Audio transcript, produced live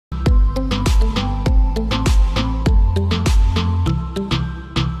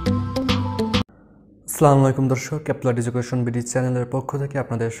আসসালামু আলাইকুম দর্শক, ক্যাপলার এডুকেশন বিডি চ্যানেলের পক্ষ থেকে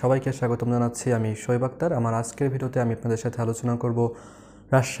আপনাদের সবাইকে স্বাগতম জানাচ্ছি। আমি শোয়েব আক্তার। আমার আজকের ভিডিওতে আমি আপনাদের সাথে আলোচনা করব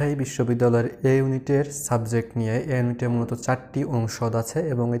রাজশাহী বিশ্ববিদ্যালয়ের এ ইউনিটের সাবজেক্ট নিয়ে। এ ইউনিটে মূলত 4টি অনুষদ আছে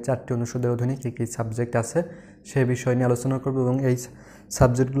এবং এই 4টি অনুষদের অধীনে কী কী সাবজেক্ট আছে সেই বিষয় নিয়ে আলোচনা করব এবং এই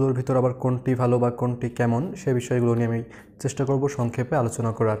সাবজেক্টগুলোর ভিতর আবার কোনটি ভালো বা কোনটি কেমন সে বিষয়গুলো নিয়ে আমি চেষ্টা করব সংক্ষেপে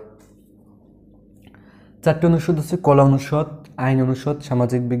আলোচনা করার। 4টি অনুষদ হচ্ছে কলা অনুষদ, আইন অনুষদ,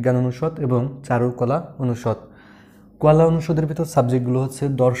 সামাজিক বিজ্ঞান অনুষদ এবং চারুকলা অনুষদ। কলা অনুষদের ভিতর সাবজেক্টগুলো হচ্ছে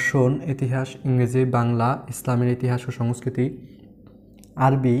দর্শন, ইতিহাস, ইংরেজি, বাংলা, ইসলামের ইতিহাস ও সংস্কৃতি,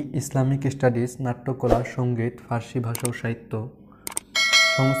 আরবি, ইসলামিক স্টাডিজ, নাট্যকলা, সঙ্গীত, ফার্সি ভাষা ও সাহিত্য,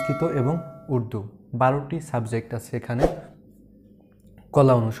 সংস্কৃত এবং উর্দু। 12টি সাবজেক্ট আছে এখানে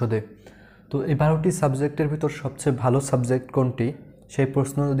কলা অনুষদে। তো এই 12টি সাবজেক্টের ভিতর সবচেয়ে ভালো সাবজেক্ট কোনটি সেই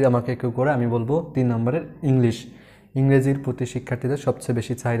প্রশ্ন যদি আমাকে কেউ করে, আমি বলবো 3 নম্বরের ইংরেজির প্রতি শিক্ষার্থীদের সবচেয়ে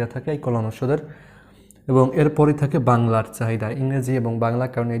বেশি চাহিদা থাকে এই কলা অনুষদের, এবং এরপরই থাকে বাংলার চাহিদা, ইংরেজি এবং বাংলা,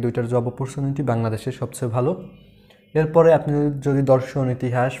 কারণ এই দুইটার জব অপরচুনিটি বাংলাদেশে সবচেয়ে ভালো। এরপরে আপনি যদি দর্শন,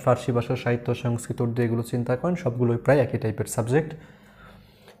 ইতিহাস, ফার্সি ভাষা, সাহিত্য, সংস্কৃত, উর্দু এগুলো চিন্তা করেন, সবগুলোই প্রায় একই টাইপের সাবজেক্ট।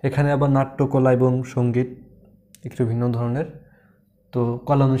 এখানে আবার নাট্যকলা এবং সঙ্গীত একটু ভিন্ন ধরনের। তো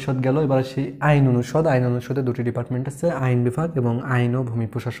কলা অনুষদ গেল, এবার সেই আইন অনুষদে 2টি ডিপার্টমেন্ট আছে, আইন বিভাগ এবং আইন ও ভূমি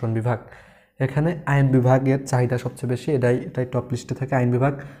প্রশাসন বিভাগ। এখানে আইন বিভাগের চাহিদা সবচেয়ে বেশি, এটাই টপ লিস্টে থাকে আইন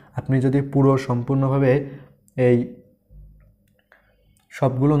বিভাগ। আপনি যদি সম্পূর্ণভাবে এই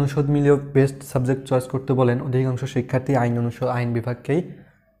সবগুলো অনুষদ মিলিয়ে বেস্ট সাবজেক্ট চয়েস করতে বলেন, অধিকাংশ শিক্ষার্থী আইন বিভাগকেই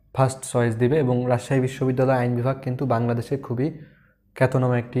ফার্স্ট চয়েস দিবে। এবং রাজশাহী বিশ্ববিদ্যালয় আইন বিভাগ কিন্তু বাংলাদেশে খুবই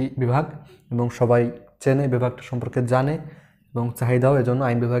খ্যাতনামা একটি বিভাগ এবং সবাই চেনে, বিভাগটা সম্পর্কে জানে এবং চাহিদাও এজন্য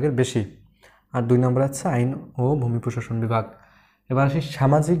আইন বিভাগের বেশি। আর 2 নম্বর আছে আইন ও ভূমি প্রশাসন বিভাগ। এবার আসি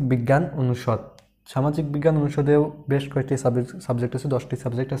সামাজিক বিজ্ঞান অনুষদ। সামাজিক বিজ্ঞান অনুষদেও বেশ কয়েকটি সাবজেক্ট আছে, 10টি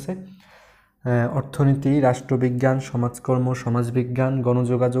সাবজেক্ট আছে। অর্থনীতি, রাষ্ট্রবিজ্ঞান, সমাজকর্ম, সমাজবিজ্ঞান,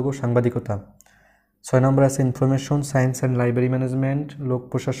 গণযোগাযোগ ও সাংবাদিকতা। 6 নম্বর আছে information science and library management, লোক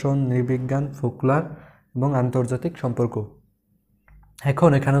প্রশাসন, নৃবিজ্ঞান, ফোকলার এবং আন্তর্জাতিক সম্পর্ক। এখন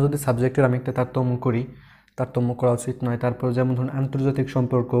এখানে যদি সাবজেক্টের আমি একটা তারতম্য করা উচিত নয়। তারপর যেমন ধরুন আন্তর্জাতিক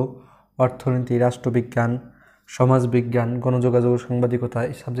সম্পর্ক, অর্থনীতি, রাষ্ট্রবিজ্ঞান, সমাজবিজ্ঞান, গণযোগাযোগ, সাংবাদিকতা,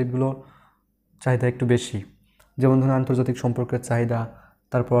 এই সাবজেক্টগুলো চাহিদা একটু বেশি। যেমন ধরুন আন্তর্জাতিক সম্পর্কের চাহিদা,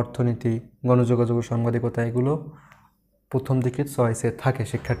 তারপর অর্থনীতি, গণযোগাযোগ, সাংবাদিকতা, এগুলো প্রথম দিকে চয়েসে থাকে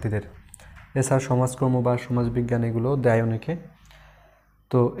শিক্ষার্থীদের। এছাড়া সমাজকর্ম বা সমাজবিজ্ঞান এগুলো দেয় অনেকে।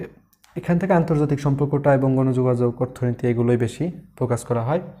 তো এখান থেকে আন্তর্জাতিক সম্পর্কটা এবং গণযোগাযোগ, অর্থনীতি এগুলোই বেশি ফোকাস করা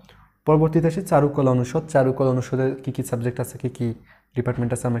হয়। পরবর্তীতে আসে চারুকলা অনুষদ। চারুকলা অনুষদে কী কী সাবজেক্ট আছে, কী কী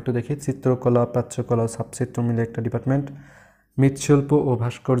ডিপার্টমেন্ট আছে আমরা একটু দেখি। চিত্রকলা, প্রাচ্যকলা, সাবচিত্র মিলে একটা ডিপার্টমেন্ট, মৃৎশিল্প ও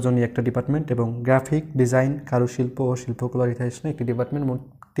ভাস্কর্য নিয়ে একটা ডিপার্টমেন্ট এবং গ্রাফিক ডিজাইন, কারুশিল্প ও শিল্পকলার ইতিহাস নিয়ে একটি ডিপার্টমেন্ট। মোট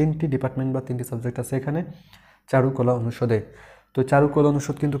 3টি ডিপার্টমেন্ট বা 3টি সাবজেক্ট আছে এখানে চারুকলা অনুষদে। তো চারুকলা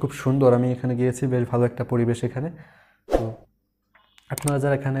অনুষদ কিন্তু খুব সুন্দর, আমি এখানে গিয়েছি, বেশ ভালো একটা পরিবেশ এখানে। তো আপনারা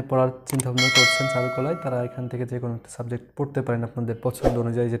যারা এখানে পড়ার চিন্তাভাবনা করছেন চারুকলায়, তারা এখান থেকে যে কোনো একটা সাবজেক্ট পড়তে পারেন আপনাদের পছন্দ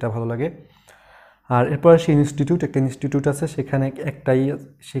অনুযায়ী, যেটা ভালো লাগে। আর এরপর আসি একটা ইনস্টিটিউট আছে, সেখানে একটাই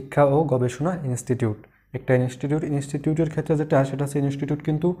শিক্ষা ও গবেষণা ইনস্টিটিউট, একটা ইনস্টিটিউটের ক্ষেত্রে যেটা সেটা হচ্ছে ইনস্টিটিউট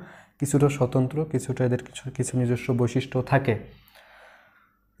কিন্তু কিছুটা স্বতন্ত্র, কিছুটা এদের কিছু নিজস্ব বৈশিষ্ট্য থাকে।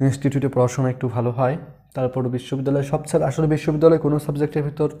 ইনস্টিটিউটে পড়াশোনা একটু ভালো হয়। তারপর বিশ্ববিদ্যালয়ে আসলে বিশ্ববিদ্যালয়ে কোনো সাবজেক্টের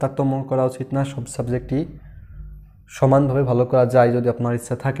ভিতর তারতম্য করা উচিত না, সব সাবজেক্টই সমানভাবে ভালো করা যায় যদি আপনার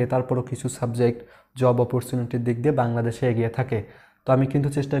ইচ্ছা থাকে। তারপরও কিছু সাবজেক্ট জব অপরচুনিটির দিক দিয়ে বাংলাদেশে এগিয়ে থাকে। তো আমি কিন্তু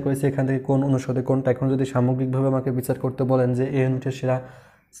চেষ্টা করেছি এখান থেকে কোন অনুষদে কোনটা। এখন যদি সামগ্রিকভাবে আমাকে বিচার করতে বলেন যে এই ইউনিটের সেরা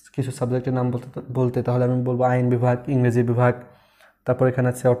কিছু সাবজেক্টের নাম বলতে, তাহলে আমি বলবো আইন বিভাগ, ইংরেজি বিভাগ, তারপর এখানে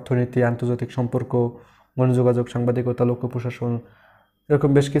আছে অর্থনীতি, আন্তর্জাতিক সম্পর্ক, গণযোগাযোগ, সাংবাদিকতা, লোক প্রশাসন, এরকম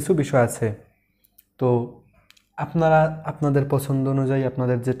বেশ কিছু বিষয় আছে। তো আপনারা আপনাদের পছন্দ অনুযায়ী,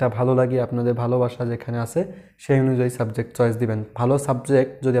 আপনাদের যেটা ভালো লাগে, আপনাদের ভালোবাসা যেখানে আছে সেই অনুযায়ী সাবজেক্ট চয়েস দিবেন। ভালো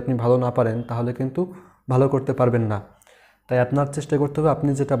সাবজেক্ট যদি আপনি ভালো না পারেন তাহলে কিন্তু ভালো করতে পারবেন না। তাই আপনার চেষ্টা করতে হবে আপনি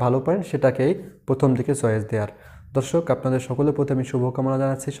যেটা ভালো পারেন সেটাকেই প্রথম দিকে চয়েস দেওয়ার। দর্শক, আপনাদের সকলের প্রতি আমি শুভকামনা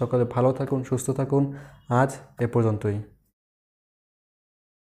জানাচ্ছি। সকলে ভালো থাকুন, সুস্থ থাকুন। আজ এ পর্যন্তই।